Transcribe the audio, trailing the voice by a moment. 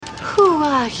Who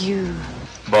are you?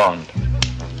 Bond.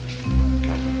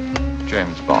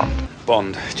 James Bond.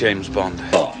 Bond. James Bond.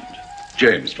 Bond.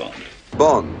 James Bond.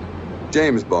 Bond.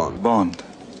 James Bond. Bond.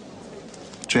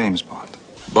 James Bond.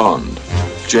 Bond.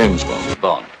 James Bond.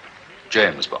 Bond.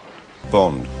 James Bond.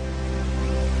 Bond.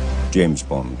 James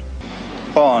Bond.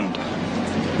 Bond.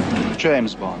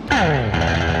 James Bond.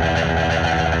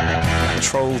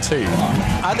 Troll 2.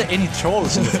 Are there any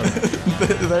trolls in the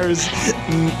film? There is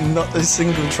not a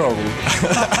single troll.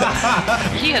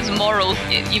 He has morals,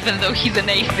 even though he's an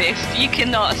atheist. You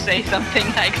cannot say something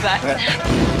like that.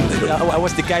 I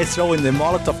was the guy throwing the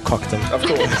Molotov cocktail. Of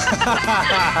course.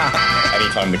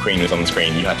 Anytime the Queen was on the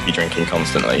screen, you had to be drinking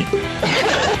constantly.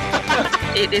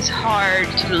 It is hard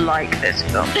to like this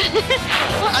film.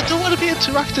 I don't want to be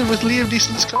interacting with Liam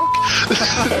Neeson's cock.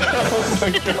 Oh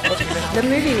my god. The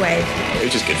Movie Wave. It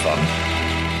was just good fun.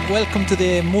 Welcome to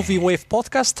the Movie Wave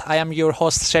podcast. I am your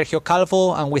host, Sergio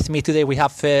Calvo, and with me today we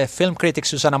have film critic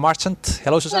Susanna Marchant.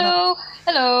 Hello, Susanna. Hello.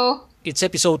 Hello. It's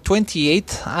episode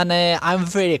 28, and I'm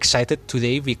very excited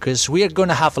today because we are going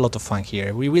to have a lot of fun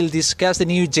here. We will discuss the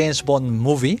new James Bond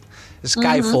movie,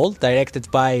 Skyfall, directed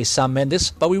by Sam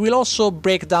Mendes, but we will also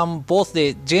break down both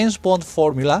the James Bond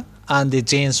formula and the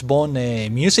James Bond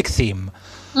music theme.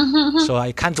 So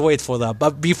I can't wait for that.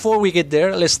 But before we get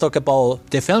there, let's talk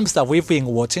about the films that we've been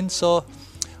watching. So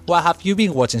what have you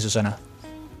been watching, Susanna?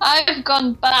 I've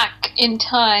gone back in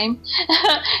time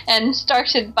and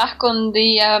started back on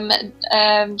the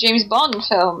James Bond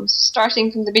films,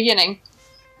 starting from the beginning.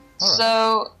 Right.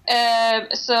 So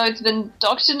it's been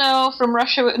Dr. No, From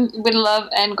Russia with Love,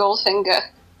 and Goldfinger.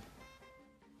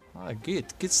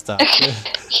 Good stuff.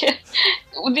 Yeah.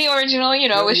 The original,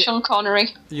 with Sean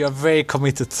Connery. You're very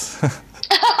committed.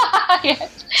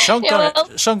 Yes. Sean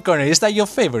Connery, is that your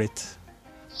favorite?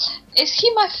 Is he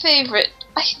my favorite?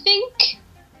 I think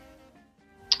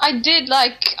I did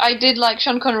like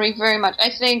Sean Connery very much. I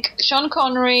think Sean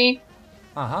Connery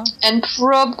and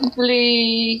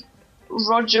probably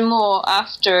Roger Moore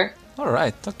after. All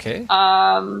right, okay.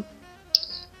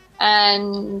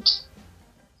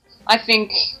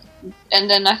 And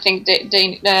then I think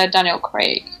Daniel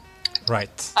Craig.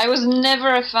 Right. I was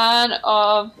never a fan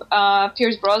of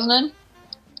Pierce Brosnan.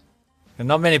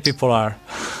 Not many people are.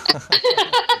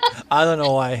 I don't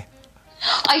know why.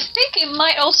 I think it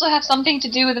might also have something to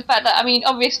do with the fact that,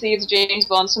 obviously it's James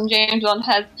Bond. Some James Bond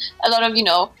has a lot of,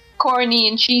 corny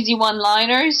and cheesy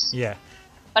one-liners. Yeah.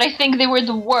 But I think they were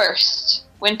the worst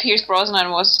when Pierce Brosnan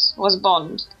was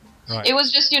Bond. Right. It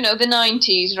was just, the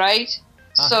 90s, right?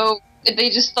 So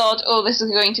they just thought, oh, this is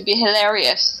going to be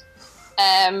hilarious.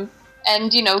 And,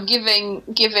 giving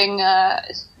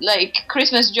like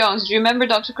Christmas Jones. Do you remember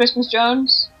Dr. Christmas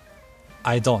Jones?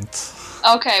 I don't.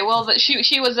 Okay, well,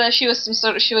 she was a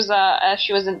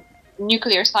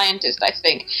nuclear scientist, I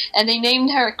think, and they named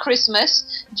her Christmas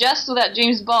just so that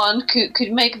James Bond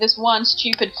could make this one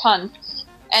stupid pun,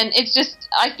 and it's just,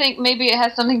 I think maybe it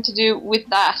has something to do with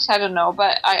that. I don't know,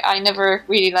 but I never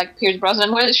really liked Pierce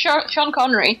Brosnan. Whereas Sean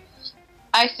Connery,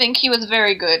 I think he was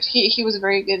very good. He was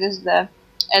very good as the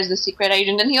secret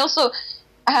agent, and he also.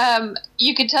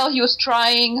 You could tell he was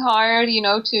trying hard,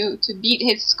 to beat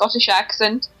his Scottish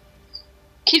accent.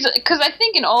 Because I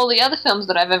think in all the other films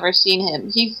that I've ever seen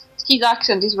him, his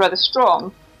accent is rather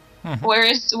strong. Mm-hmm.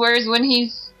 Whereas when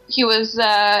he was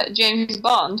James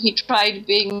Bond, he tried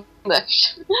being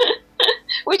English,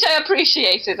 which I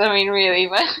appreciated. Really.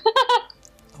 But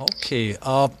okay.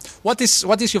 What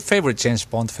is your favorite James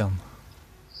Bond film?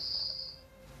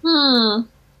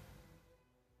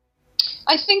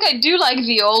 I think I do like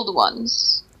the old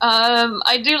ones.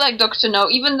 I do like Dr. No,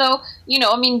 even though,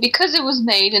 because it was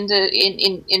made in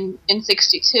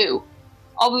 62,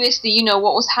 obviously,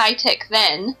 what was high tech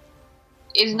then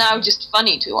is now just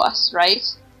funny to us, right?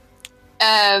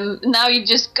 Now you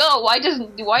just go, why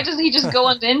doesn't he just go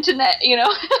on the internet,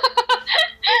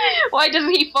 Why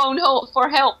doesn't he phone for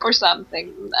help or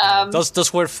something?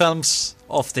 Those were films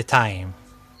of the time.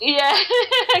 Yeah,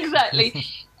 exactly.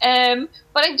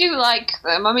 But I do like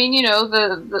them.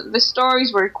 The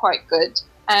stories were quite good.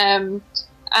 And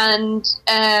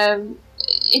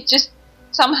it just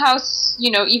somehow,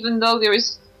 even though there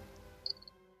is,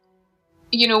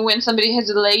 when somebody has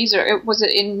a laser, was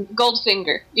it in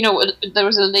Goldfinger? There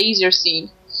was a laser scene,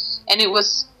 and it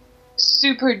was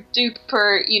super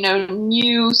duper,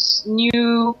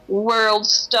 new world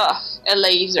stuff, a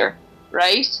laser,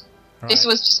 right? Right. This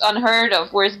was just unheard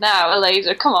of, whereas now a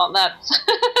laser, come on, that's...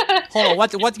 Hold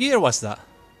on, what year was that?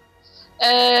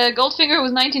 Goldfinger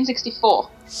was 1964.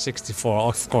 64,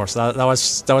 of course. That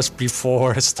was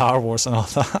before Star Wars and all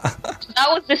that. That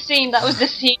was the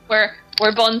scene where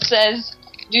Bond says,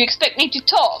 do you expect me to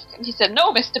talk? And he said,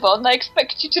 no, Mr. Bond, I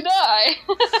expect you to die.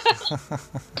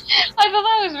 I thought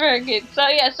that was very good. So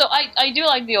yeah, so I do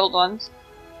like the old ones.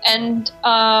 And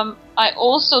I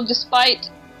also, despite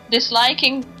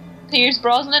disliking Pierce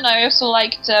Brosnan, I also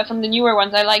liked, from the newer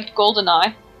ones, I liked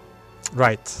GoldenEye.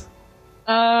 Right.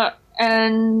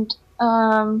 And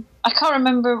I can't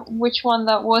remember which one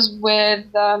that was with...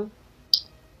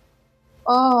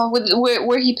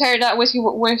 where he paired up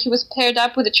where he was paired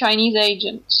up with a Chinese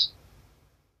agent.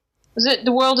 Was it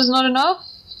The World Is Not Enough?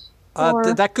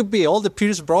 That could be all the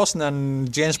Pierce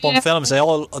Brosnan James Bond films.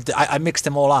 I mixed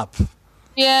them all up.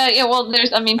 Yeah. Well,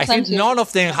 there's. I think none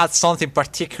of them had something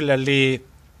particularly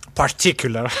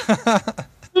particular.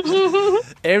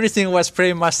 Everything was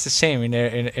pretty much the same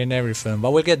in every film,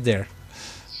 but we'll get there.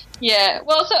 Yeah.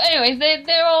 Well, so anyways,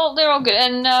 they're all good,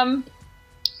 and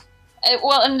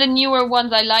and the newer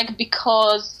ones I like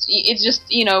because it's just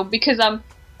because I'm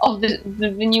of the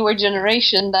newer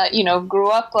generation that grew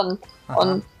up on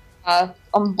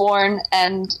Bourne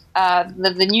and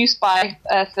the new spy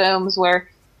films where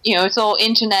it's all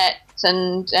internet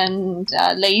and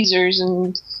lasers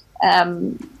and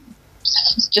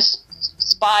just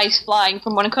spies flying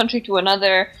from one country to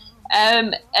another,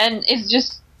 and it's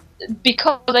just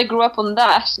because I grew up on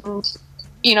that, and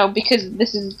because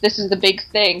this is the big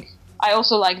thing. I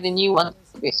also like the new ones,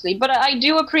 obviously, but I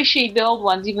do appreciate the old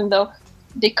ones, even though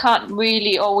they can't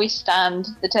really always stand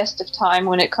the test of time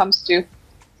when it comes to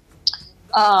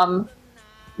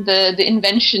the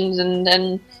inventions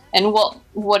and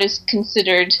what is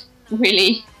considered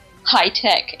really high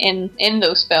tech in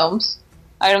those films.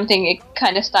 I don't think it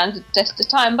kind of stands the test of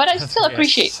time, but I still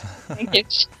appreciate it. I think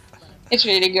it's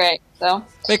really great. So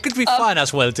it could be fun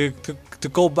as well to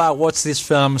go back, watch these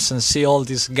films, and see all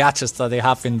these gadgets that they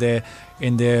have in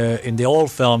the old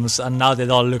films, and now they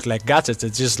don't look like gadgets; they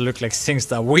just look like things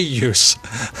that we use.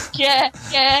 Yeah.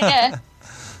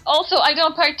 Also, I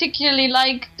don't particularly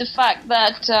like the fact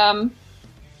that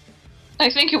I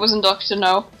think it was in Doctor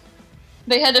No.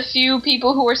 They had a few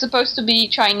people who were supposed to be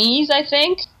Chinese, I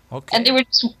think, and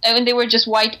they were just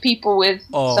white people with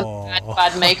some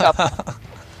bad makeup.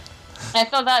 I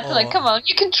thought that's come on,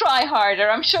 you can try harder.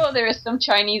 I'm sure there is some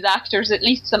Chinese actors, at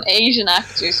least some Asian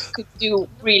actors, who could do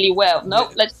really well.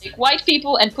 Nope, let's take white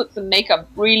people and put some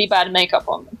really bad makeup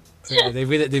on them. Yeah, they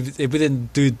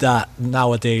wouldn't do that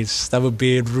nowadays. That would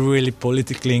be really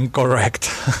politically incorrect.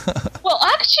 Well,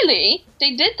 actually,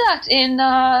 they did that in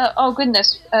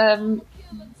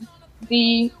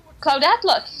the Cloud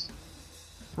Atlas.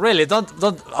 Really?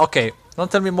 Don't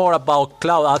tell me more about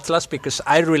Cloud Atlas, because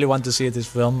I really want to see this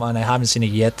film and I haven't seen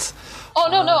it yet. Oh,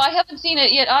 no, I haven't seen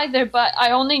it yet either, but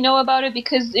I only know about it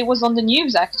because it was on the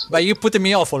news, actually. But you put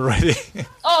me off already.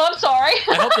 Oh, I'm sorry.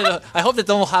 I hope they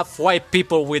don't have white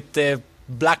people with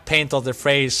black paint on their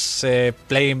face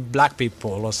playing black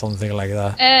people or something like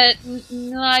that.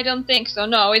 No, I don't think so.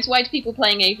 No, it's white people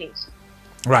playing Asians.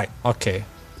 Right, okay.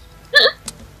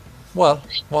 Well.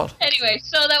 Anyway,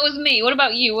 so that was me. What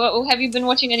about you? Have you been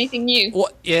watching anything new?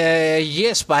 Well,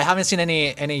 yes, but I haven't seen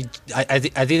any. I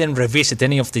didn't revisit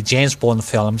any of the James Bond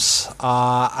films.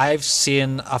 I've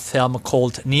seen a film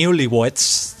called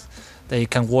Newlyweds that you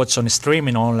can watch on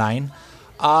streaming online,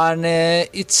 and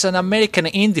it's an American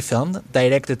indie film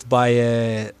directed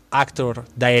by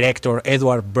actor-director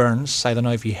Edward Burns. I don't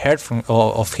know if you heard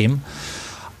of him.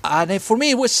 And for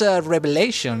me, it was a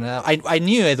revelation. I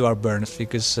knew Edward Burns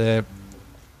because I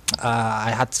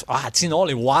had seen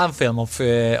only one film of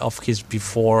his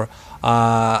before.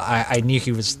 I knew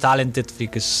he was talented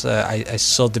because I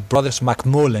saw the Brothers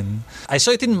McMullen. I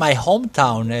saw it in my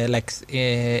hometown,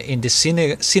 in the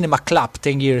cinema club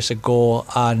 10 years ago,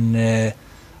 and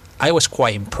I was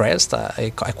quite impressed.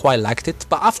 I quite liked it.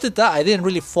 But after that, I didn't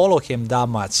really follow him that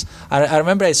much. I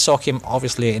remember I saw him,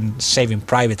 obviously, in Saving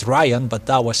Private Ryan, but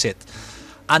that was it.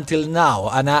 Until now.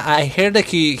 And I heard that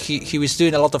he was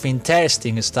doing a lot of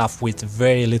interesting stuff with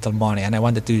very little money, and I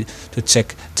wanted to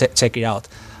check it out.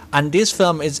 And this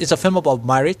film is a film about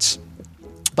marriage,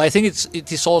 but I think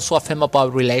it is also a film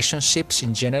about relationships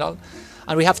in general.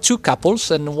 And we have two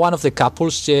couples, and one of the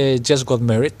couples just got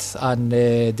married, and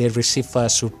they receive a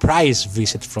surprise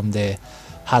visit from the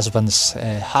husband's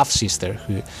half-sister,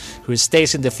 who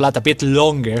stays in the flat a bit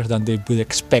longer than they would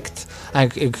expect,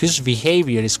 and whose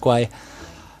behavior is quite,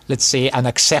 let's say,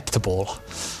 unacceptable.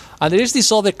 And there is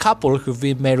this other couple who've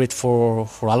been married for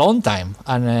a long time,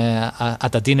 and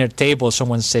at a dinner table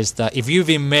someone says that if you've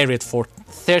been married for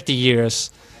 30 years,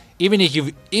 even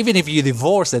if you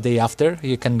divorce the day after,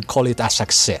 you can call it a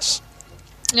success.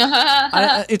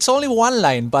 It's only one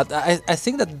line, but I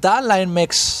think that line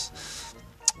makes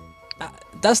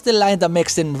that's the line that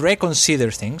makes them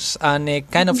reconsider things and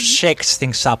kind of shakes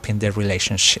things up in their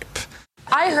relationship.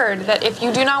 I heard that if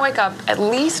you do not wake up at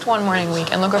least one morning a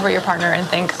week and look over at your partner and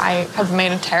think, I have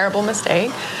made a terrible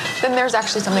mistake, then there's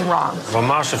actually something wrong. Well,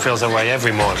 Marsha feels that way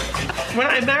every morning. When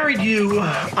I married you,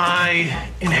 I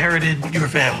inherited your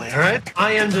family, all right?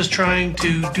 I am just trying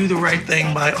to do the right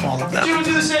thing by all of them. You would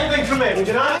do the same thing for me, would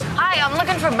you not? Hi, I'm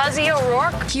looking for Buzzy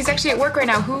O'Rourke. He's actually at work right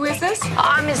now. Who is this?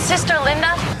 I'm his sister,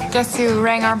 Linda. Guess who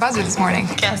rang our buzzer this morning?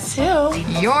 Guess who?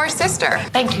 Your sister.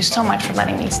 Thank you so much for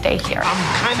letting me stay here.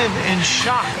 I'm kind of in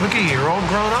shock. Look at you, you're all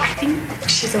grown up. I think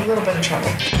she's a little bit in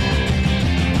trouble.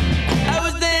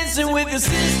 This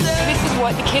is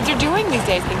what the kids are doing these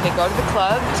days. I think they go to the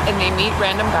clubs and they meet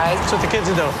random guys. That's what the kids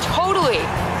are doing. Totally.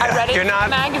 I read it You're in the not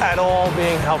magazine. at all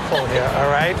being helpful here, all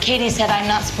right? Katie said I'm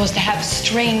not supposed to have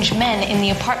strange men in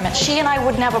the apartment. She and I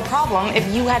wouldn't have a problem if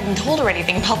you hadn't told her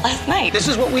anything about last night. This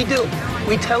is what we do.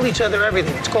 We tell each other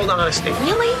everything. It's called honesty.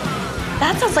 Really?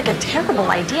 That sounds like a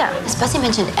terrible idea. Has Buzzy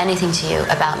mentioned anything to you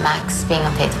about Max being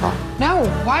unfaithful? No.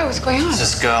 Why? What's going on?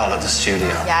 This girl at the studio.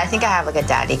 Yeah, I think I have like a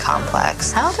daddy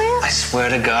complex. How old are you? I swear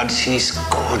to God, she's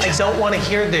gorgeous. I don't want to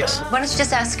hear this. Why don't you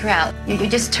just ask her out? You're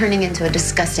just turning into a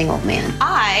disgusting old man.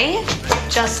 I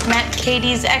just met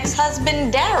Katie's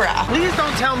ex-husband, Dara. Please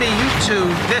don't tell me you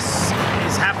two, this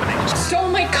is happening.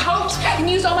 Stole my coat and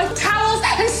used all my towels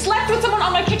and slept with someone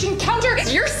on my kitchen counter.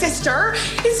 Your sister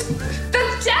is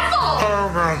the devil. Oh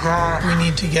my God. We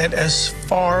need to get as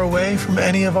far away from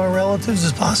any of our relatives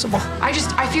as possible. I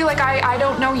feel like I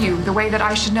don't know you the way that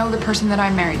I should know the person that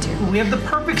I'm married to. We have the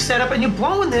perfect setup and you're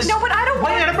blowing this No, but I don't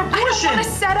way want out of proportion. I don't want a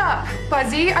setup,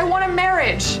 Buzzy. I want a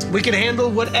marriage. We can handle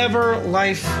whatever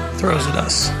life throws at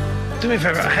us. Do me a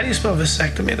favor, how do you spell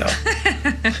vasectomy though?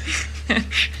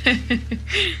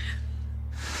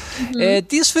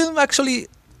 This film actually,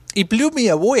 it blew me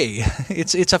away.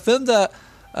 It's a film that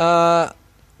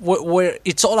where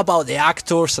it's all about the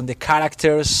actors and the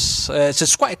characters. So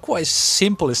it's quite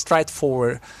simple,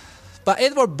 straightforward. But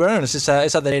Edward Burns is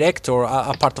a director,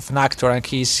 a part of an actor, and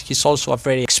he's also a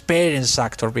very experienced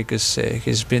actor because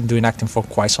he's been doing acting for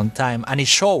quite some time, and it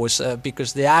shows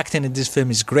because the acting in this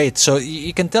film is great. So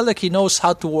you can tell that he knows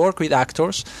how to work with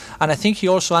actors, and I think he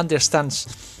also understands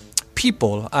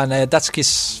people, and that's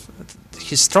his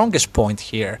strongest point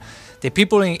here. The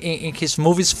people in his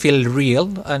movies feel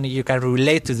real, and you can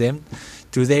relate to them,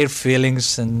 to their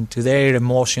feelings and to their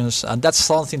emotions, and that's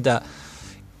something that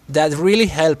really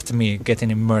helped me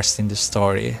getting immersed in the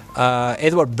story.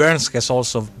 Edward Burns has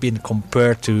also been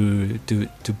compared to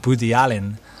Woody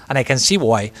Allen, and I can see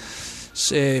why.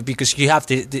 Because you have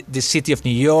the city of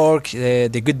New York,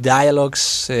 the good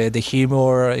dialogues, the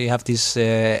humor, you have these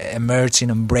emerging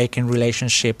and breaking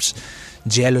relationships,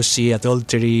 jealousy,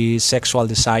 adultery, sexual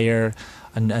desire,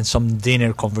 and some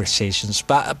dinner conversations.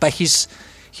 But his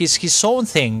own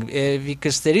thing,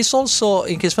 because there is also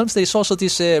in his films there is also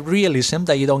this realism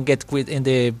that you don't get in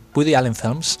the Woody Allen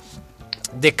films.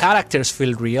 The characters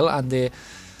feel real, and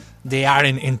they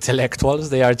aren't intellectuals;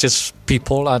 they are just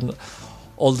people. And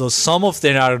although some of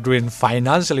them are doing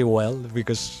financially well,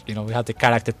 because we have the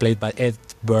character played by Ed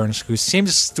Burns, who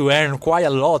seems to earn quite a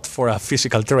lot for a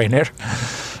physical trainer.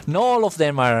 Not all of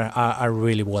them are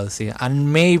really wealthy,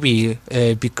 and maybe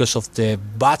because of the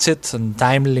budget and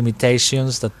time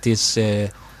limitations that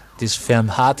this film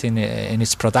had in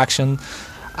its production,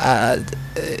 I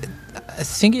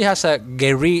think it has a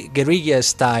guerrilla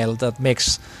style that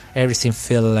makes everything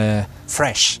feel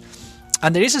fresh.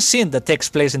 And there is a scene that takes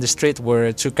place in the street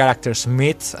where two characters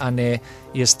meet, and it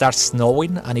starts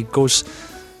snowing, and it goes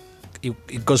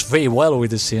very well with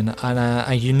the scene, and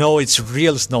it's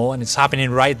real snow, and it's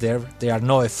happening right there. There are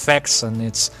no effects, and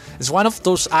it's one of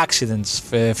those accidents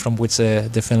from which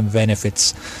the film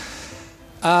benefits.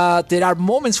 There are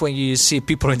moments when you see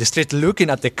people in the street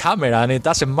looking at the camera, and it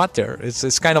doesn't matter.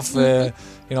 It's kind of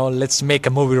let's make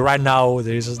a movie right now.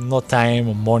 There is no time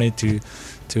or money to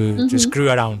screw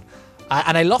around,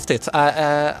 and I loved it.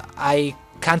 I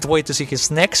can't wait to see his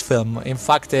next film. In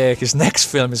fact, his next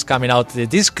film is coming out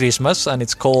this Christmas, and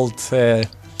it's called The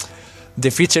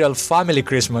Featural Family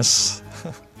Christmas.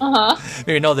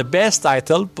 Maybe not the best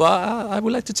title, but I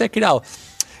would like to check it out.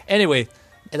 Anyway,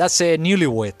 that's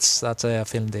Newlyweds. That's a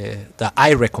film that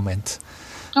I recommend.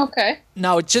 Okay.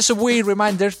 Now, just a wee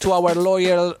reminder to our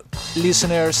loyal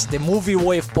listeners, the Movie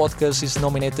Wave podcast is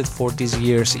nominated for this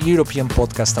year's European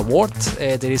Podcast Award.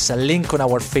 There is a link on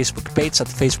our Facebook page at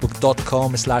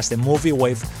facebook.com/The Movie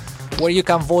Wave, where you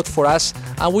can vote for us,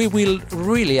 and we will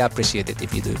really appreciate it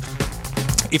if you do.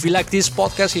 If you like this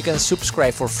podcast, you can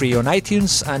subscribe for free on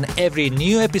iTunes, and every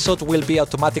new episode will be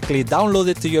automatically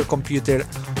downloaded to your computer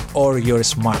or your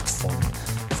smartphone.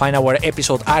 find our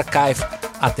episode archive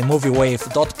at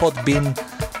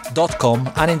themoviewave.podbean.com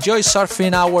and enjoy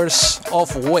surfing hours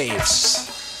of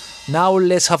waves. Now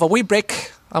let's have a wee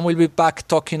break and we'll be back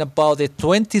talking about the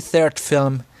 23rd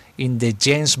film in the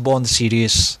James Bond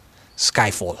series,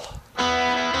 Skyfall.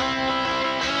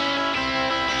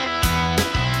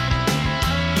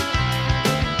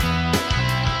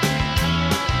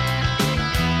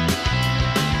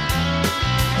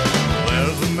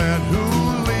 There's a man who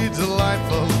leads a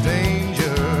life of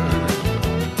danger.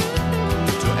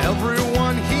 To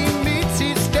everyone he meets,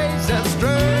 he stays a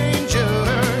stranger.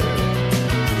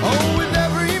 Oh, with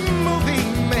every move he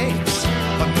makes,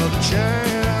 another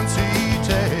chance he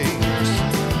takes,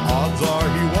 odds are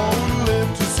he won't live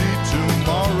to see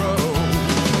tomorrow.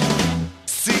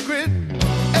 Secret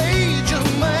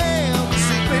agent man,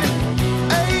 secret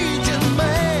agent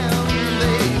man,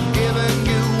 they've given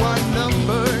you one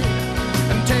number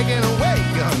and taken away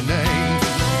your name.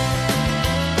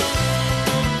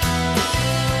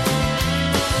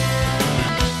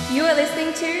 You are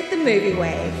listening to The Movie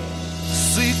Wave.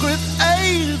 Secret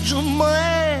agent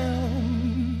man.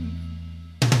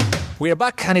 We are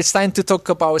back and it's time to talk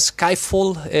about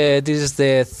Skyfall. This is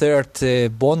the third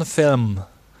Bond film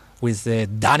with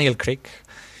Daniel Craig.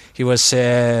 He was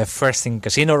first in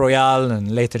Casino Royale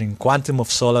and later in Quantum of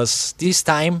Solace. This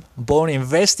time, Bond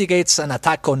investigates an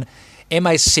attack on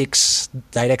MI6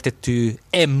 directed to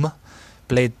M,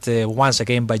 played once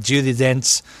again by Judi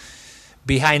Dench.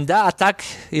 Behind that attack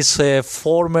is a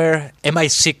former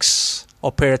MI6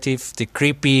 operative, the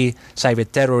creepy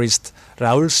cyber-terrorist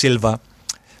Raul Silva,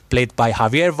 played by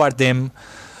Javier Bardem,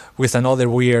 with another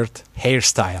weird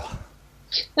hairstyle.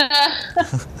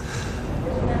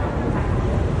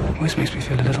 Always makes me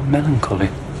feel a little melancholy.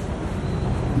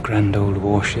 A grand old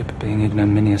warship being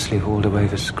ignominiously hauled away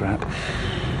for scrap.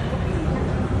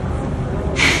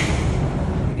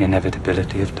 The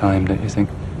inevitability of time, don't you think?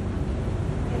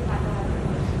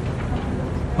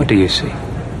 What do you see? A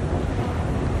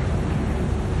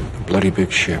bloody big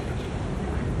ship.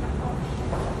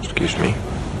 Excuse me.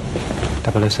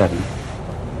 007.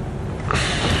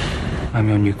 I'm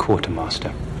your new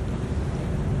quartermaster.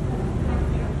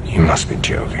 You must be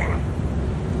joking.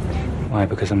 Why,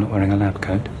 because I'm not wearing a lab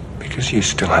coat? Because you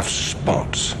still have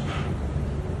spots.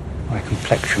 My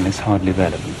complexion is hardly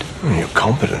relevant. Your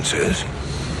competence is.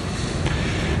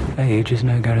 Age is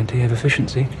no guarantee of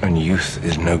efficiency. And youth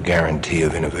is no guarantee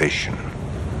of innovation.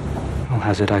 I'll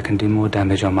hazard I can do more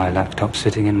damage on my laptop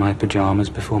sitting in my pyjamas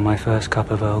before my first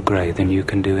cup of Earl Grey than you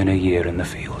can do in a year in the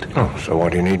field. Oh, so why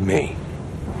do you need me?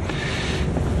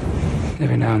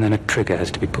 Every now and then a trigger has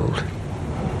to be pulled.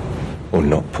 Or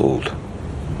not pulled.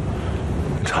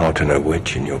 It's hard to know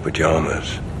which in your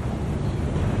pyjamas.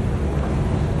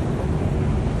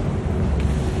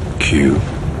 Q.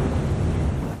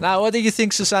 Now, what do you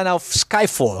think, Susanna, of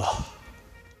Skyfall?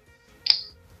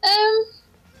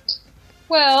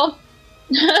 Well,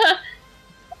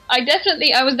 I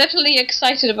was definitely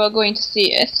excited about going to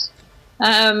see it.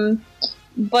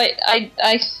 But I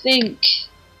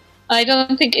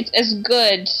don't think it's as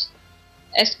good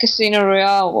as Casino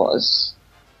Royale was,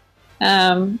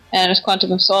 and as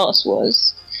Quantum of Solace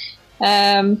was.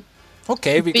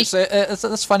 Okay, because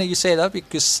that's funny you say that,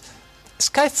 because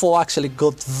Skyfall actually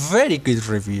got very good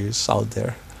reviews out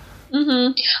there.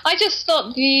 I just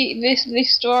thought the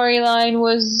storyline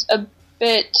was a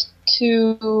bit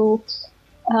too.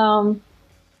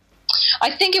 I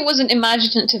think it wasn't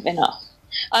imaginative enough.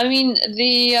 I mean,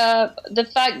 the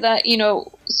fact that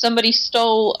somebody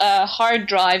stole a hard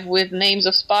drive with names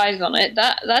of spies on it,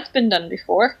 that's been done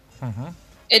before.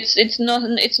 It's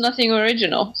nothing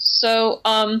original. So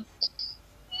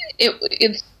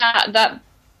it's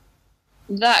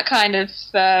that kind of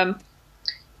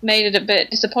made it a bit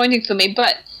disappointing for me.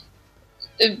 But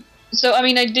so I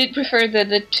mean, I did prefer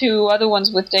the two other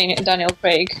ones with Daniel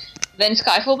Craig than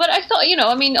Skyfall. But I thought,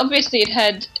 obviously it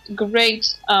had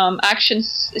great action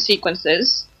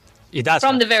sequences. It does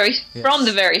from the very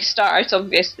start,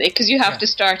 obviously, because you have to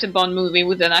start a Bond movie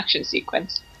with an action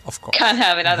sequence. Of course, can't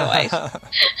have it otherwise.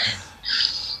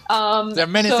 There are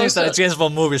many things that a James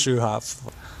Bond movie should have.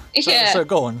 So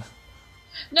go on.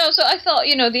 No, so I thought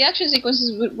the action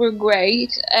sequences were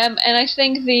great, and I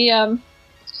think the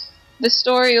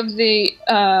story of the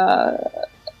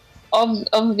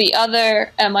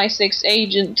other MI6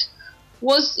 agent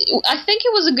I think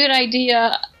it was a good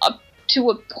idea up to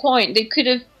a point. They could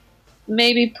have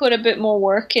maybe put a bit more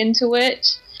work into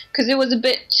it, because it was a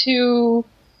bit too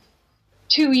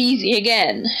easy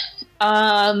again.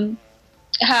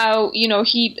 How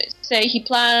he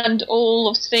planned all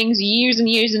of things years and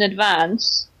years in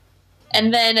advance,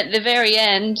 and then at the very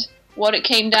end what it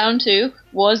came down to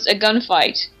was a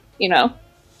gunfight. You know,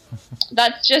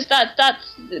 that's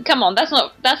come on, that's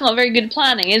not very good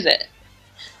planning, is it?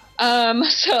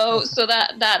 So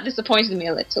that disappointed me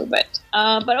a little bit.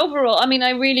 But overall, I mean,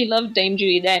 I really loved Dame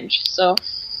Judi Dench, so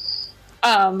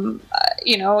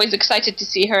you know, always excited to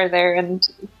see her there, and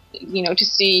you know, to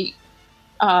see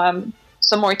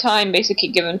some more time basically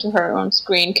given to her on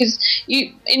screen, because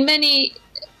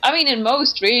in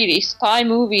most really spy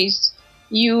movies,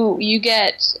 you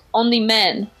get only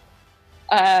men.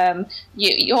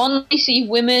 You only see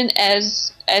women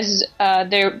as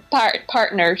their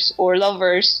partners or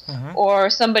lovers, or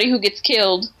somebody who gets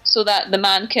killed so that the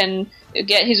man can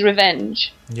get his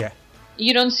revenge. Yeah.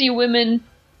 You don't see women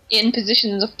in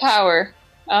positions of power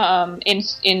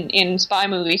in spy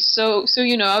movies. So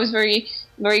you know, I was very,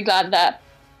 very glad that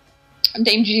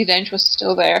Dame Judi Dench was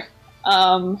still there.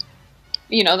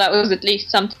 You know, that was at least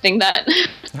something that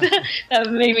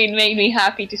that made me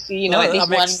happy to see. You know, at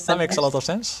least that makes a lot of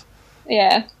sense.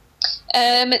 Yeah.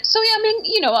 So yeah, I mean,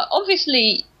 you know,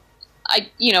 obviously,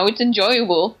 it's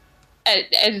enjoyable,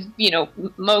 as you know,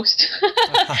 most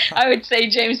I would say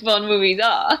James Bond movies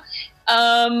are.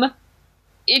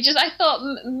 It just, I thought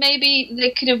maybe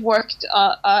they could have worked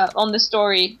on the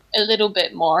story a little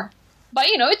bit more. But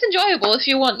you know, it's enjoyable if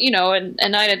you want, you know, a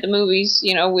night at the movies,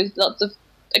 you know, with lots of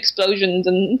explosions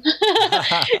and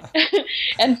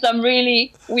and some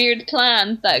really weird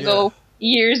plans that go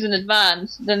years in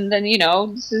advance. Then you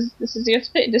know, this is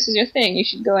your thing. You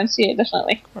should go and see it,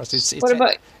 definitely. Of course,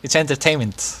 it's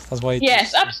entertainment. That's why.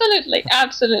 Yes, absolutely.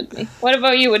 What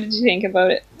about you? What did you think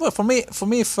about it? Well, for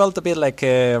me, it felt a bit like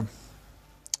a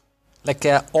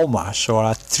homage or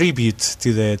a tribute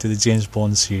to the James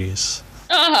Bond series.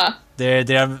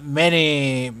 There are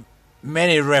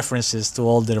many references to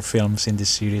older films in this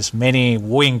series, many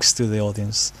winks to the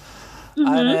audience.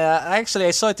 And actually,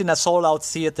 I saw it in a sold-out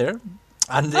theater,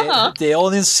 and the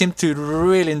audience seemed to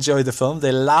really enjoy the film.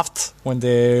 They laughed when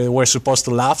they were supposed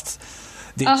to laugh.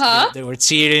 They were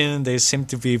cheering. They seemed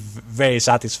to be very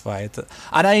satisfied,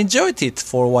 and I enjoyed it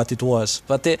for what it was.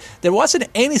 But there wasn't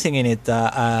anything in it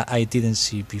that I didn't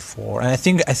see before, and I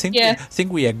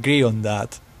think we agree on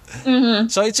that.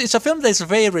 So it's a film that's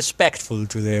very respectful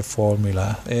to the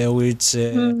formula, which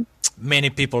many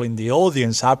people in the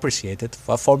audience appreciated.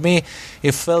 But for me,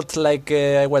 it felt like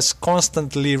I was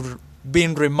constantly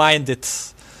being reminded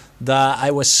that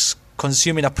I was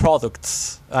consuming a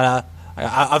product,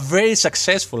 a very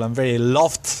successful and very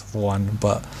loved one.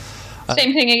 But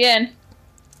same thing again.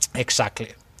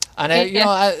 Exactly. And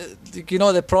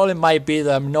the problem might be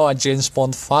that I'm not a James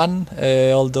Bond fan,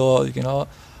 although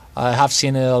I have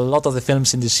seen a lot of the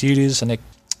films in the series, and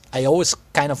I always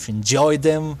kind of enjoyed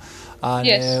them. And,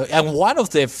 and one of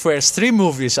the first 3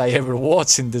 movies I ever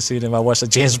watched in the cinema was a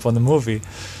James Bond movie.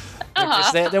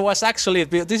 Because there was actually,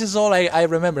 this is all I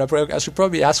remember. I should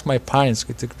probably ask my parents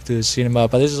to the cinema,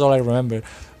 but this is all I remember.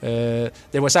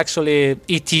 There was actually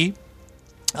E.T.,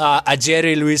 a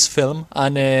Jerry Lewis film,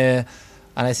 and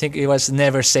I think it was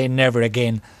Never Say Never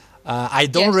Again. I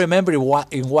don't remember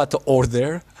in what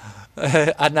order.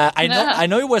 And I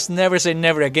know it was Never Say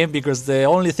Never Again because the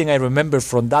only thing I remember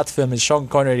from that film is Sean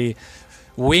Connery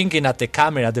winking at the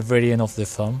camera at the very end of the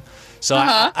film. So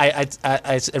I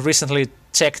recently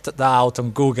checked that out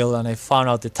on Google and I found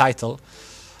out the title.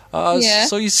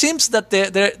 So it seems that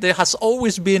there has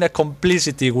always been a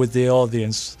complicity with the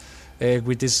audience,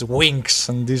 with these winks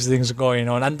and these things going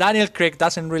on. And Daniel Craig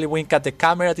doesn't really wink at the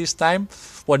camera this time.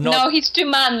 No, he's too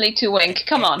manly to wink.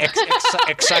 Come on.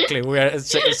 Exactly.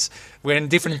 We're in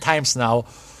different times now.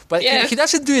 But he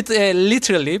doesn't do it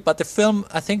literally, but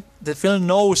I think the film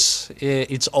knows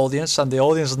its audience, and the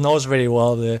audience knows very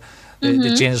well the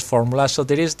James formula. So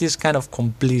there is this kind of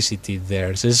complicity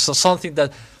there. So it's something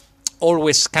that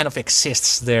always kind of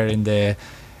exists there in the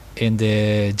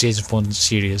James Bond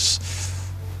series.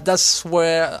 That's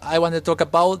where I want to talk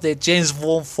about the James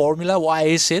Bond formula. Why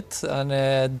is it?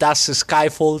 And does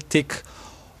Skyfall tick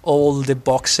all the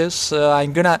boxes?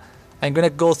 I'm gonna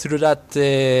go through that.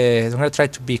 I'm gonna try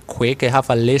to be quick. I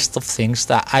have a list of things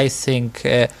that I think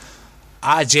a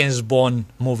James Bond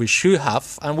movie should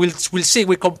have, and we'll see.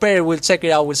 We compare. We'll check it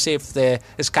out. We'll see if the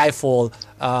Skyfall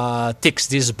ticks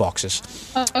these boxes.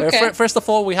 Okay. First of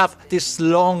all, we have this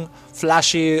long,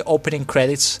 flashy opening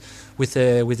credits with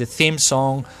a theme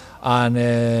song and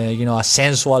a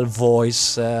sensual voice.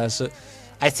 So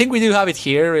I think we do have it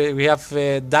here. We have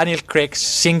Daniel Craig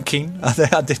singing at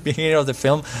the beginning of the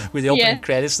film with the opening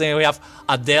credits. Then we have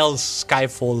Adele's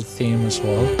Skyfall theme as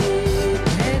well.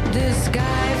 Let the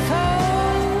sky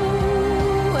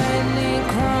fall and it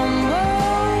crumbles.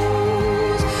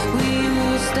 We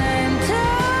will stand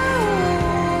tall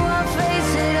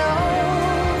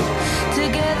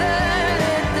together,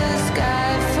 let the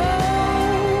sky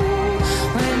fall.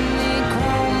 When it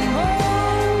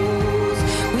crumbles,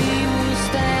 we will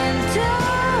stand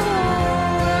tall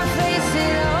and face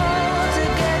it all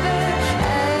together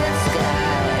at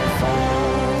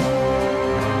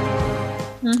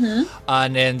Skyfall.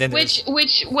 And then Which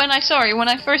when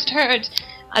I first heard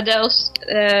Adele's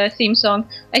theme song,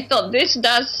 I thought this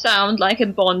does sound like a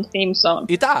Bond theme song.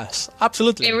 it does,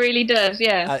 absolutely. It really does,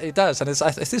 yeah. It does, and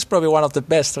it's probably one of the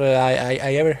best I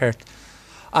ever heard.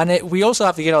 And we also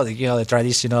have the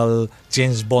traditional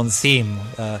James Bond theme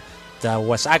that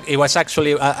was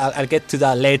actually I'll get to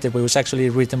that later, but it was actually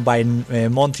written by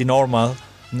Monty Norman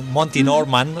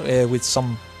with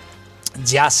some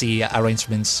jazzy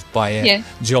arrangements by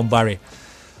John Barry.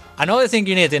 Another thing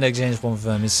you need in a James Bond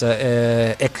film is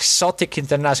exotic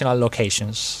international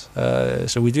locations.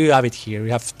 So we do have it here. We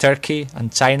have Turkey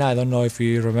and China. I don't know if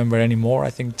you remember anymore.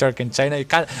 I think Turkey and China. You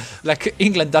can't, like,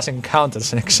 England doesn't count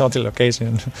as an exotic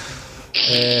location.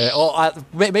 Or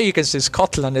maybe you can say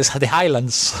Scotland is the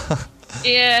Highlands.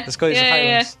 Yeah. The Scottish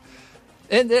Highlands.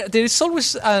 And there is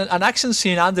always an action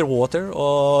scene underwater,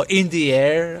 or in the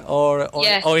air, or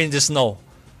in the snow.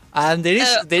 And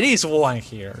there is one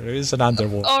here. There is an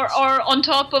underwater. Or on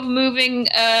top of moving,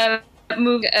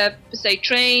 say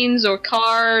trains or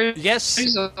cars. Yes.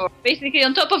 Or basically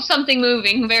on top of something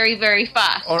moving very, very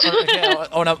fast. Or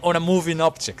on a moving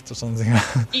object or something.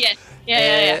 Yes.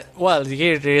 Yeah. Well,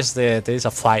 here there is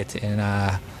a fight in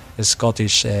a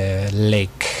Scottish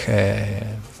lake,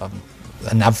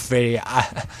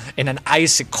 in an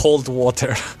icy cold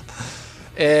water.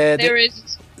 There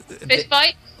is fist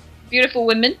fight. Beautiful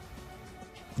women.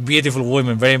 Beautiful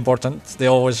women, very important. They're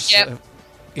always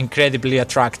incredibly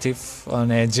attractive,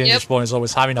 and James Bond is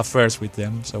always having affairs with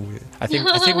them. So I think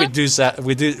we do that.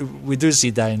 We do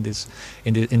see that in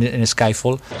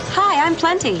Skyfall. Hi, I'm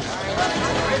Plenty.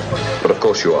 But of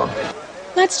course you are.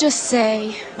 Let's just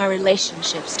say our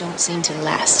relationships don't seem to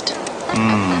last.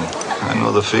 I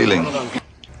know the feeling.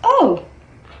 Oh,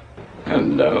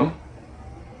 Hello.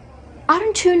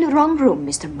 aren't you in the wrong room,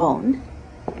 Mr. Bond?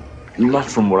 Not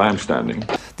from where I'm standing.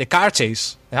 The car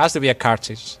chase. It has to be a car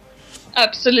chase.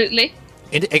 Absolutely.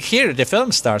 Here, the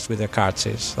film starts with a car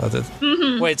chase. So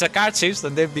well, it's a car chase,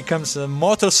 then it becomes a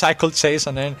motorcycle chase,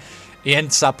 and then he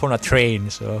ends up on a train.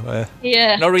 So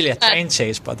not really a train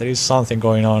chase, but there is something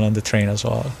going on the train as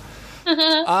well.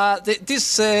 This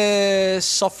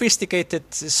sophisticated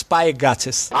spy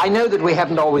gadgets. I know that we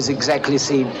haven't always exactly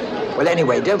seen... Well,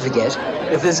 anyway, don't forget,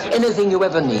 if there's anything you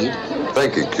ever need...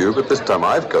 Thank you, Q, but this time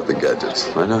I've got the gadgets.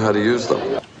 I know how to use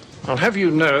them. I'll have you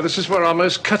know, this is where our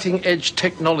most cutting-edge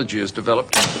technology is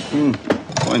developed.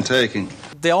 Point taking.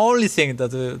 The only thing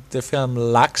that the film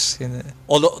lacks,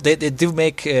 although they do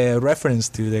make reference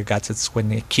to the gadgets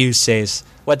when Q says,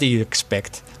 "What do you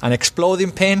expect? An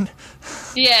exploding pen?"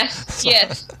 Yes.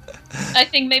 I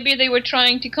think maybe they were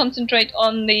trying to concentrate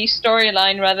on the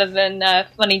storyline rather than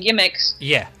funny gimmicks.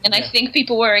 Yeah. And I think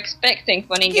people were expecting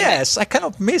funny gimmicks. Yes, I kind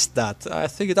of missed that. I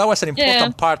think that was an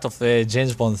important part of the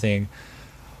James Bond thing.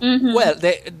 Mm-hmm. Well,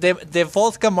 the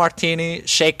vodka martini,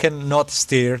 shaken, not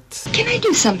stirred. Can I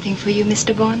do something for you,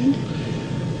 Mr. Bond?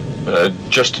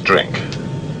 Just a drink.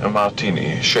 A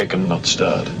martini, shaken, not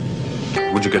stirred.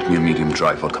 Would you get me a medium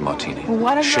dry vodka martini?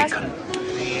 What is that? Shaken,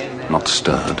 not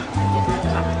stirred.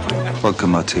 Vodka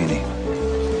martini.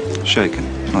 Shaken,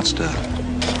 not stirred.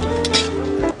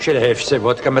 Should I have said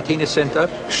vodka martini center?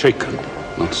 Shaken,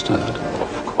 not stirred.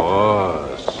 Of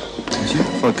course.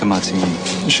 Vodka martini.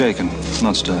 Shaken,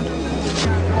 not stirred.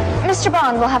 Mr.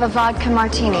 Bond will have a vodka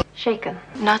martini. Shaken,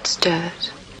 not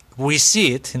stirred. We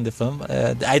see it in the film.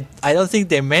 I don't think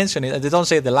they mention it. They don't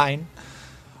say the line.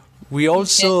 We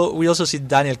also see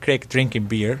Daniel Craig drinking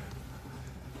beer,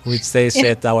 which they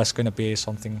said that was going to be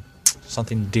something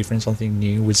different, something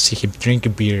new. We'll see him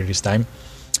drinking beer this time.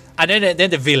 And then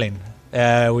the villain,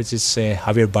 which is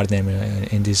Javier Bardem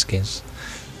in this case.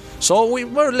 So we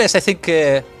more or less, I think,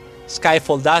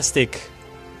 Skyfall does tick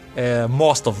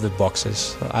most of the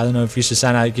boxes. I don't know if you,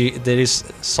 Susanna, there is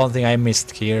something I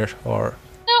missed here, or...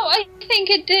 No, I think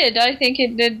it did. I think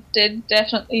it did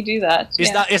definitely do that.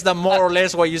 Is that more or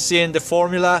less what you see in the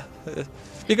formula?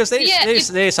 Because there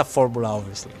is a formula,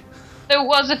 obviously. There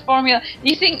was a formula.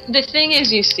 You think the thing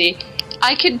is, you see,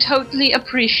 I can totally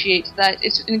appreciate that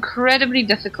it's incredibly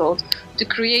difficult to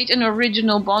create an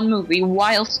original Bond movie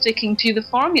while sticking to the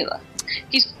formula.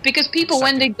 Because people,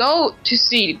 when they go to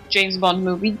see James Bond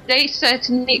movie, they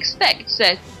certainly expect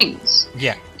certain things.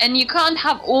 Yeah. And you can't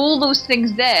have all those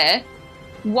things there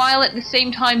while at the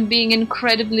same time being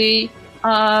incredibly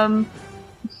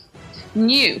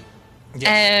new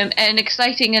and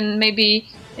exciting, and maybe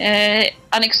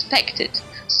unexpected.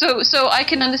 So I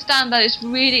can understand that it's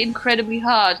really incredibly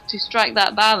hard to strike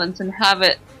that balance and have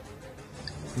it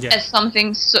as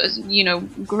something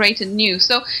great and new.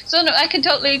 So no, I can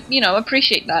totally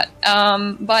appreciate that.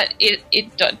 But it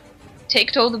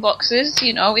ticked all the boxes.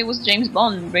 It was James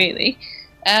Bond really.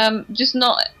 Just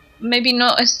not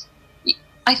as.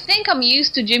 I think I'm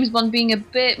used to James Bond being a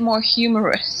bit more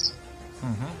humorous.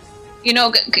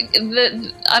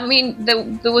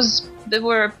 There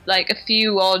were like a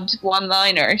few odd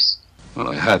one-liners. Well,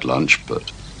 I had lunch,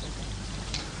 but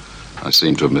I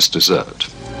seem to have missed dessert.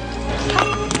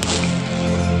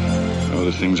 Oh,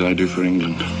 the things I do for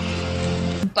England.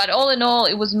 But all in all,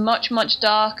 it was much, much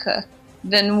darker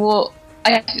than what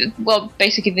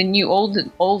basically all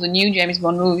the new James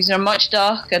Bond movies are much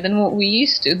darker than what we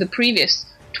used to, the previous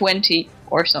 20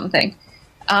 or something.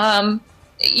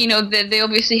 They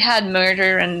obviously had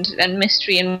murder and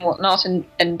mystery and whatnot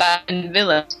and bad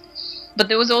villains, but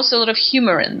there was also a lot of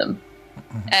humor in them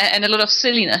and a lot of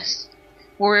silliness.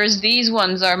 Whereas these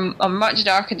ones are much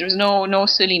darker. There's no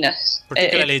silliness.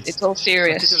 Particularly, it's all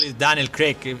serious. Particularly Daniel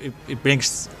Craig, it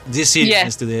brings this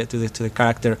seriousness to the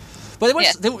character. But it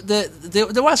was,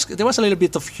 there was a little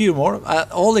bit of humor.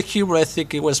 All the humor, I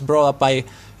think, it was brought up by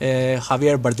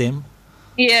Javier Bardem.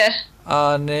 Yeah.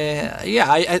 And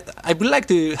I would like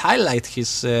to highlight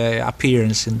his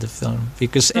appearance in the film,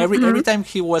 because every time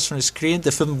he was on screen,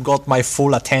 the film got my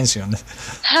full attention.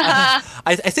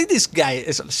 I think this guy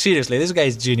is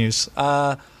genius.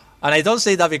 And I don't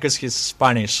say that because he's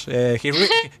Spanish. He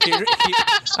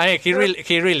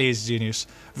really is genius.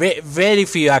 Very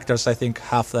few actors, I think,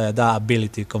 have that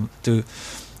ability to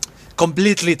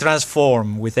completely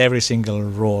transform with every single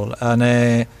role.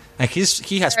 And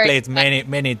he has played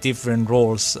many different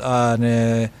roles.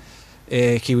 And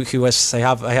he was. I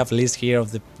have a list here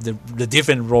of the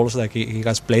different roles that he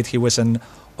has played. He was an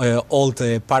old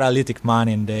paralytic man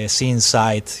in The Sea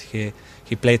Inside.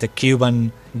 He played a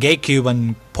gay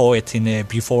Cuban poet in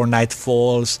Before Night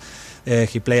Falls.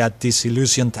 He played a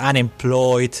disillusioned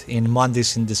unemployed in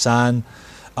Mondays in the Sun.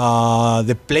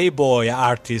 The playboy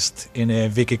artist in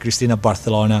Vicky Cristina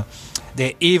Barcelona.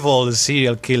 The evil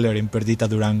serial killer in Perdita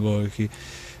Durango. Here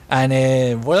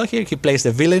he plays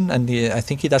the villain, and I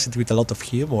think he does it with a lot of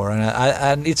humor.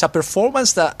 And it's a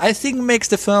performance that I think makes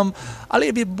the film a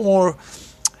little bit more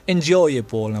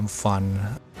enjoyable and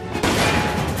fun.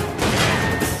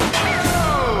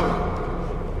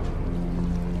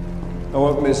 I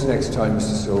won't miss next time,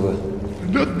 Mr. Silver.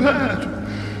 Not bad.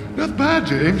 Not bad,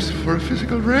 James, for a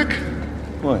physical wreck.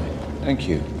 Why, thank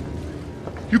you.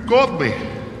 You caught me.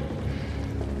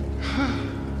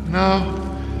 Now,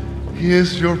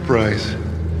 here's your prize.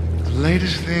 The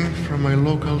latest thing from my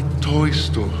local toy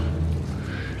store.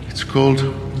 It's called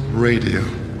Radio.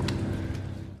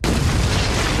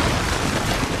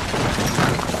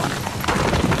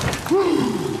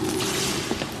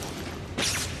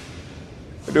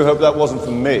 I do hope that wasn't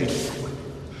for me.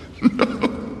 No,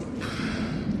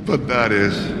 but that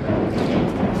is.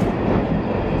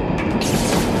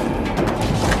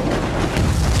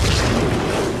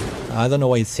 I don't know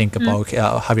what you think about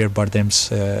Javier Bardem's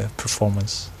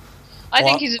performance. I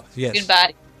think he's a good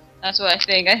baddie. That's what I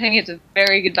think. I think it's a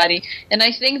very good baddie. And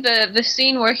I think the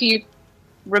scene where he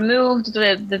removed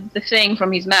the thing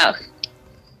from his mouth,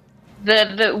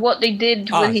 what they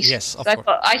did with his, yes, of course.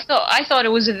 I thought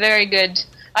it was a very good.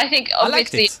 I think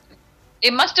obviously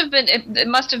it must have been. It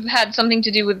must have had something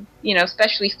to do with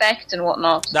special effects and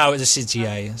whatnot. That was the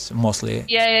CGI mostly.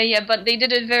 Yeah. But they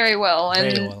did it very well.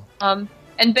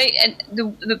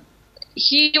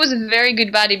 He was a very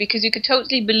good baddie because you could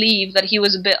totally believe that he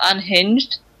was a bit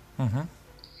unhinged.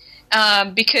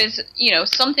 Because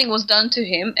something was done to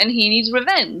him and he needs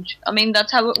revenge. I mean,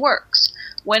 that's how it works.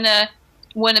 When a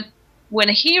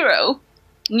hero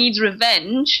needs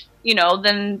revenge,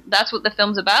 then that's what the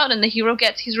film's about, and the hero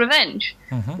gets his revenge.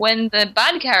 When the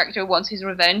bad character wants his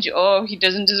revenge, he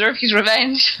doesn't deserve his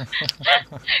revenge.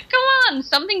 Come on,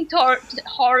 something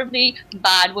horribly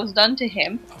bad was done to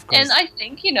him, and I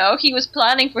think he was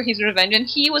planning for his revenge, and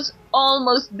he was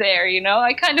almost there.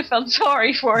 I kind of felt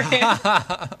sorry for him.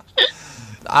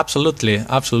 Absolutely.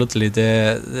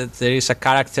 There is a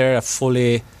character, a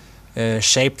fully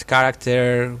shaped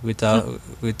character with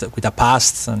a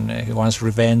past, and he wants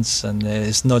revenge, and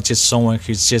it's not just someone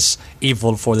who's just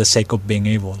evil for the sake of being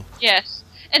evil. Yes,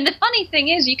 and the funny thing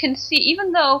is, you can see,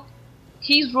 even though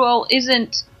his role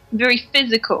isn't very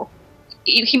physical,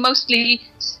 he mostly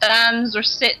stands or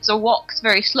sits or walks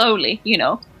very slowly.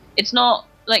 It's not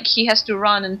like he has to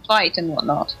run and fight and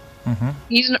whatnot.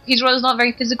 His role is not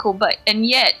very physical, and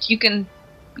yet you can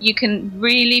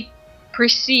really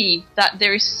perceive that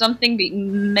there is something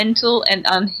being mental and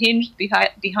unhinged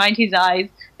behind his eyes,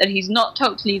 that he's not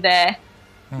totally there,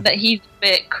 that he's a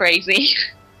bit crazy.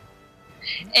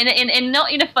 and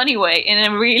not in a funny way, in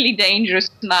a really dangerous,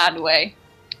 mad way.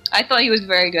 I thought he was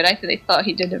very good. I thought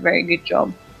he did a very good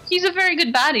job. He's a very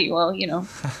good baddie, well, you know.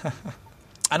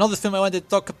 Another film I wanted to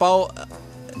talk about,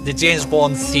 the James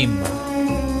Bond theme.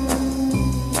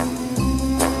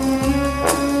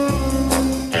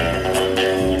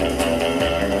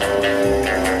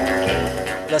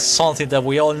 That's something that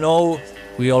we all know.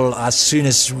 We all, as soon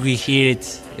as we hear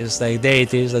it, it's like, there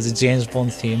it is, that's the James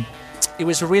Bond theme. It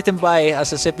was written by,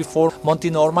 as I said before, Monty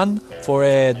Norman for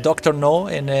Dr. No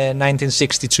in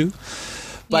 1962.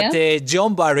 But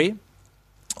John Barry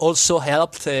also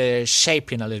helped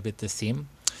shaping a little bit the theme.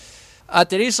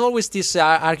 There is always this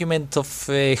argument of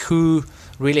who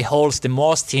really holds the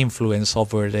most influence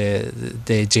over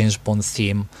the James Bond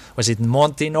theme. Was it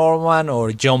Monty Norman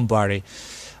or John Barry?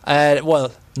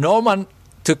 Well, Norman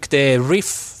took the riff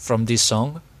from this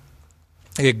song,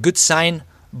 A Good Sign,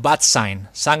 Bad Sign,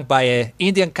 sung by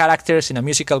Indian characters in a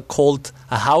musical called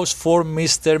A House for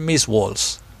Mr. Miss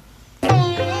Walls.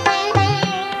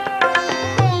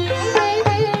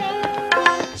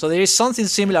 So there is something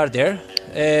similar there,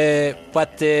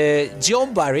 but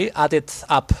John Barry added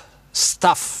up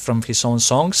stuff from his own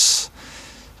songs.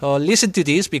 So listen to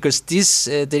this, because this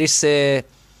there is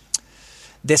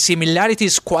the similarity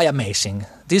is quite amazing.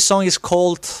 This song is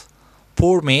called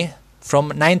Pour Me from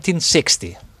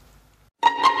 1960.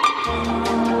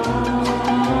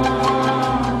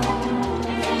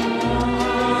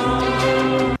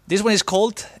 This one is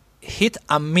called Hit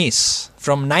and Miss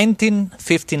from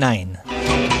 1959.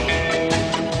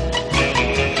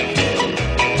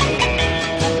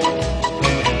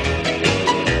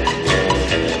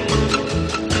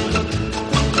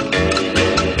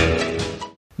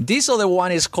 This other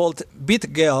one is called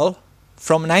Beat Girl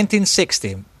from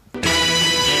 1960.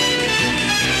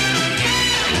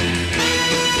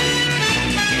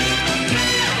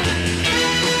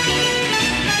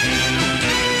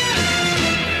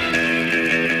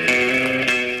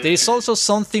 There is also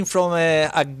something from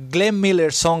a Glenn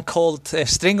Miller song called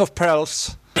String of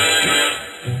Pearls.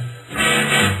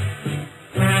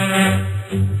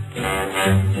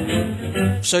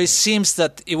 So it seems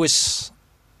that it was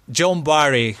John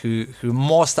Barry who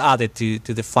most added to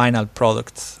the final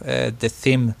product, the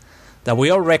theme that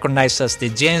we all recognize as the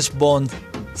James Bond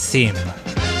theme.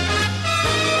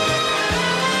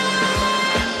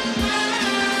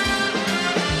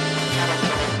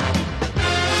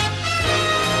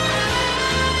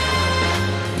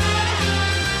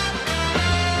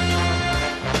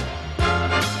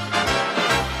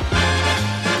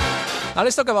 Now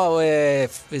let's talk about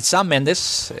Sam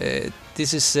Mendes.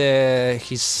 This is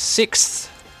his sixth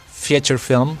feature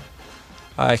film.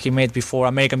 He made before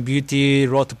American Beauty,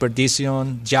 Road to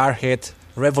Perdition, Jarhead,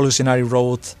 Revolutionary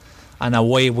Road, and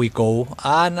Away We Go.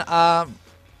 And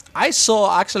I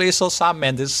saw Sam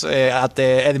Mendes at the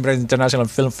Edinburgh International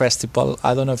Film Festival.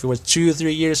 I don't know if it was 2 or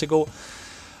 3 years ago.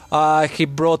 He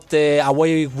brought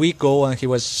Away We Go, and he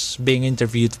was being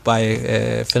interviewed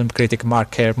by film critic Mark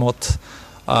Kermode.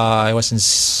 I was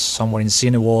somewhere in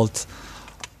Cineworld,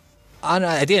 and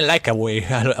I didn't like Away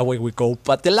We Go.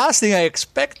 But the last thing I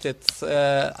expected,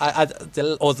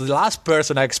 the last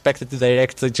person I expected to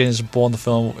direct a James Bond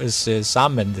film is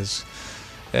Sam Mendes.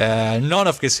 None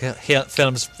of his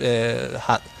films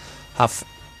have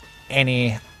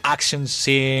any action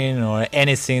scene or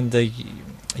anything that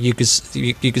you could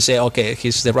say, okay,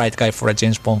 he's the right guy for a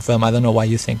James Bond film. I don't know what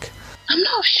you think. I'm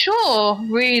not sure,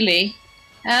 really.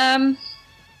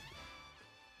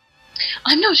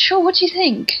 I'm not sure. What do you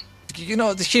think? You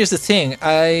know, here's the thing.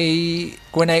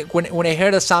 When I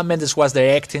heard that Sam Mendes was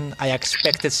directing, I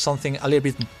expected something a little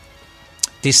bit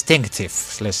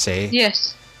distinctive, let's say.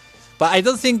 Yes. But I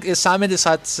don't think Sam Mendes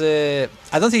had.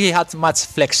 I don't think he had much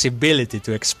flexibility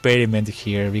to experiment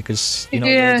here, because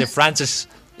the franchise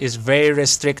is very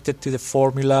restricted to the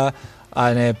formula,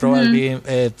 and probably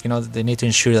they need to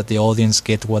ensure that the audience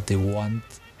get what they want.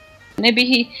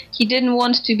 Maybe he didn't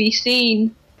want to be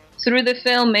seen through the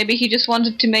film. Maybe he just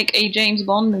wanted to make a James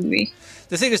Bond movie.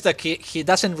 The thing is that he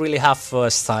doesn't really have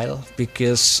a style,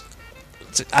 because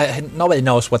nobody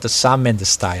knows what the Sam Mendes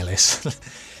style is.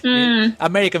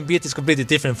 American Beauty is completely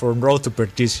different from Road to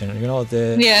Perdition.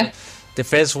 The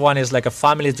first one is like a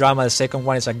family drama. The second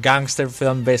one is a gangster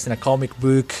film based in a comic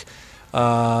book.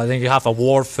 Then you have a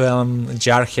war film,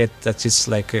 Jarhead, that is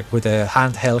like with a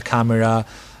handheld camera.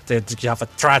 You have a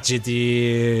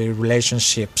tragedy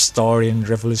relationship story in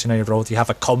Revolutionary Road. You have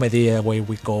a comedy, Away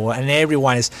We Go, and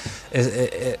everyone is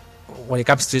when it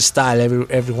comes to style,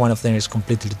 every one of them is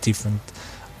completely different.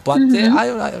 But in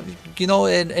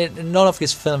none of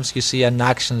his films you see an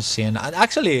action scene. And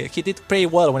actually, he did pretty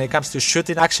well when it comes to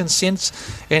shooting action scenes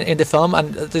in the film,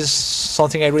 and this is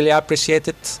something I really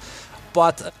appreciated.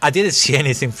 But I didn't see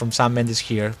anything from Sam Mendes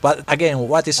here. But again,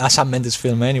 what is a Sam Mendes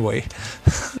film anyway?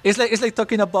 It's like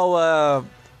talking about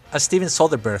a Steven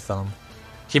Soderbergh film.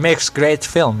 He makes great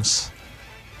films.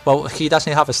 Well, he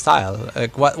doesn't have a style.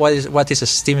 Like, what is a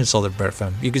Steven Soderbergh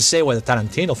film? You could say what a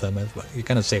Tarantino film is, but you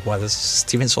cannot say what a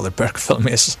Steven Soderbergh film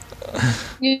is.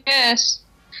 Yes.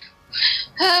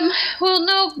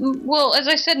 Well, as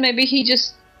I said, maybe he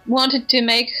just wanted to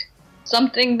make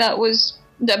something that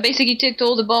basically ticked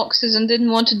all the boxes and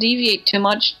didn't want to deviate too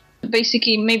much.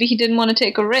 Basically, maybe he didn't want to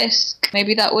take a risk.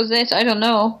 Maybe that was it. I don't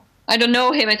know. I don't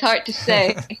know him. It's hard to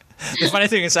say. The funny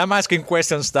thing is, I'm asking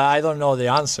questions that I don't know the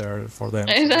answer for them.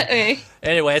 Exactly.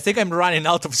 Anyway, I think I'm running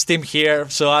out of steam here,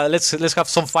 so let's have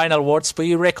some final words. But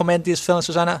you recommend this film,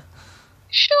 Susanna?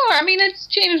 Sure. I mean, it's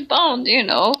James Bond. It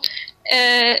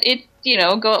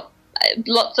got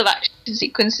lots of action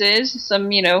sequences,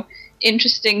 some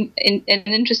interesting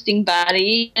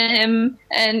baddie, and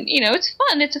it's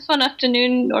fun. It's a fun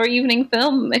afternoon or evening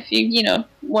film if you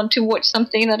want to watch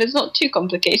something that is not too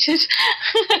complicated.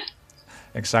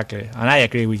 Exactly, and I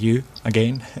agree with you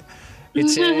again.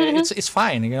 It's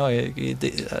fine,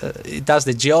 it does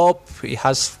the job. It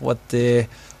has what the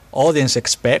audience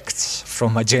expects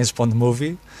from a James Bond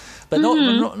movie, but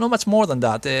not much more than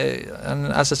that.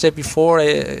 And as I said before,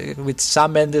 with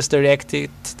Sam Mendes directing,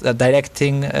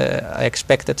 I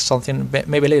expected something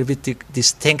maybe a little bit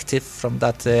distinctive from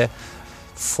that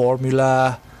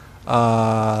formula.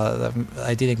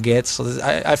 I didn't get, so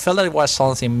I felt that it was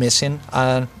something missing.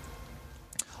 And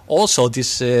also,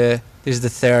 this is the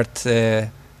third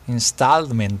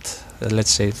installment,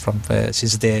 let's say, from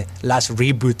since the last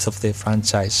reboot of the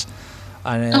franchise,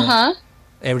 and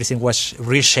everything was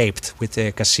reshaped with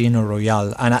Casino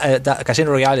Royale. And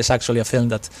Casino Royale is actually a film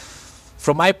that,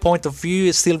 from my point of view,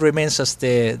 it still remains as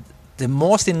the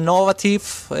most innovative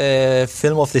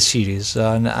film of the series,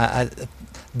 and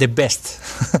the best.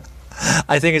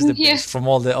 I think it's the best from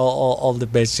all the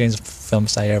best James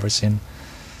films I ever seen.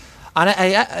 And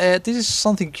this is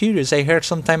something curious. I heard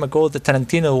some time ago that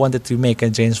Tarantino wanted to make a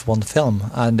James Bond film,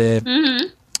 and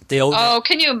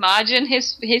can you imagine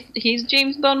his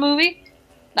James Bond movie?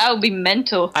 That would be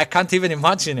mental. I can't even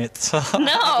imagine it. No,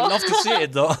 I'd love to see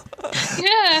it though.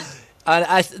 Yeah. And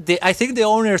I think the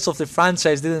owners of the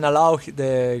franchise didn't allow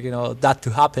that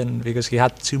to happen because he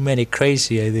had too many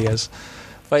crazy ideas.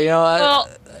 But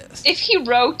if he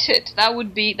wrote it, that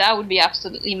would be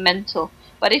absolutely mental.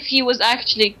 But if he was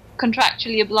actually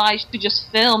contractually obliged to just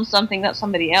film something that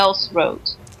somebody else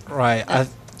wrote, right? I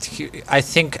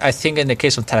think in the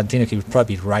case of Tarantino, he would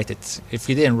probably write it. If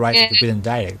he didn't write it, he wouldn't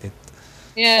direct it.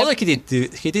 Yeah. Although he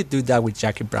did do that with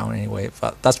Jackie Brown anyway,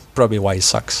 but that's probably why he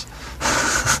sucks.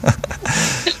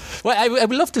 Well, I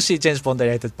would love to see James Bond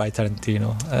directed by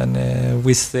Tarantino, and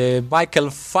with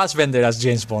Michael Fassbender as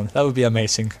James Bond. That would be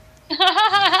amazing.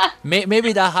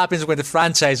 Maybe that happens when the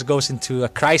franchise goes into a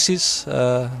crisis.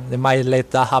 They might let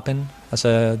that happen as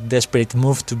a desperate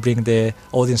move to bring the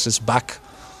audiences back.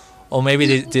 Or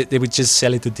maybe they would just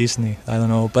sell it to Disney. I don't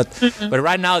know. But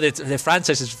right now the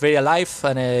franchise is very alive,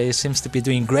 and it seems to be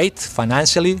doing great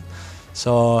financially.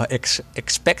 So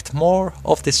expect more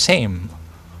of the same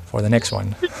for the next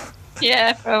one.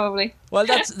 Yeah, probably. Well,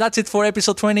 that's it for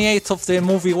episode 28 of the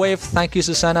Movie Wave. Thank you,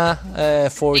 Susanna,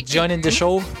 for joining the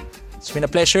show. It's been a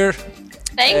pleasure.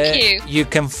 Thank you. You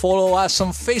can follow us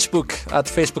on Facebook at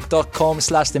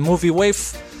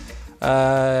facebook.com/themoviewave.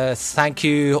 Thank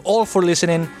you all for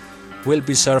listening. We'll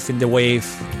be surfing the wave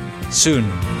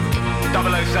soon.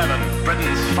 007,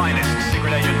 Britain's finest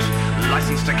secret agent,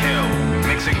 licensed to kill,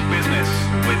 mixing business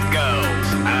with girls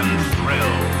and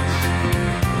thrills.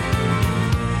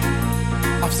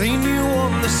 I've seen you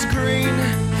on the screen,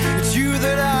 it's you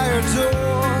that I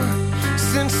adore.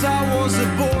 Since I was a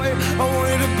boy, I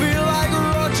wanted to be like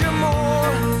Roger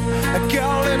Moore. A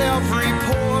girl in every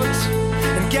port,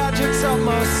 and gadgets up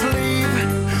my sleeve.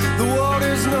 The world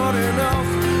is not enough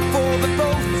for the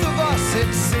both of us,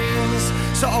 it seems.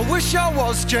 So I wish I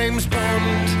was James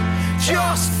Bond,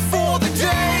 just for the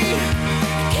day.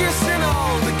 Kissing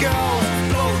all the girls,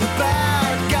 blow the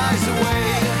bad guys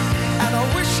away. And I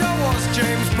wish I was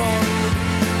James Bond,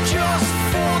 just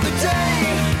for the day.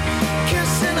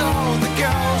 Kissing all the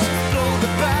girls, blow the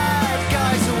bad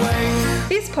guys away.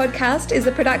 This podcast is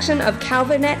a production of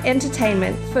Calvinet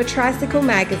Entertainment for Tricycle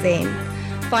Magazine.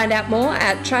 Find out more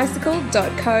at tricycle.co.uk.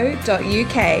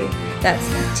 That's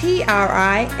TRISICKLE.co.uk.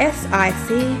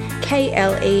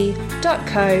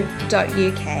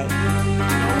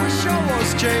 I wish I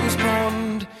was James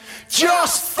Bond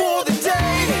just for the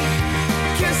day,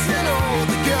 kissing all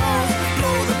the girls,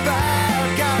 blow the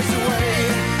bad guys away.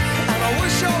 And I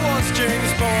wish I was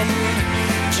James Bond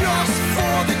just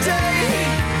for the day,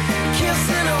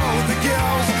 kissing all the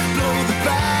girls, blow the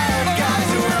bad guys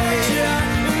away. Jack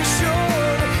and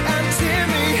Sean and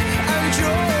Timmy and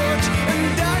George and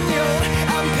Daniel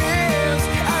and Piers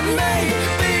and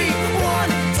maybe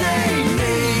one day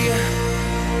me.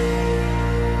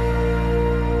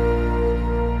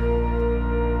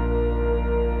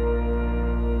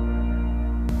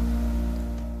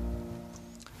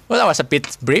 Well, that was a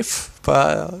bit brief,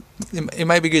 but it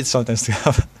might be good sometimes to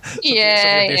have.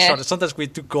 Yeah. Sometimes we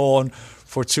do go on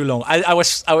for too long. I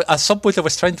was at some point I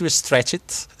was trying to stretch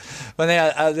it, but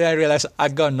then I realized I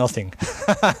got nothing.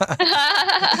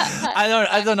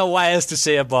 I don't know what else to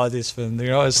say about this film. You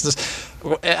know, it's just,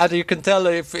 and you can tell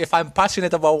if I'm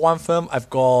passionate about one film, I've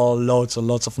got loads and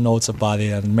lots of notes about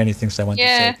it and many things I want to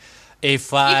say.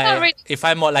 If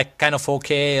I'm more like kind of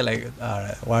okay, like all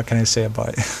right, what can I say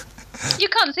about it? You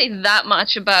can't say that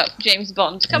much about James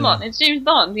Bond. Come on, it's James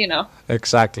Bond, you know.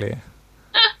 Exactly.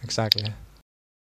 Exactly.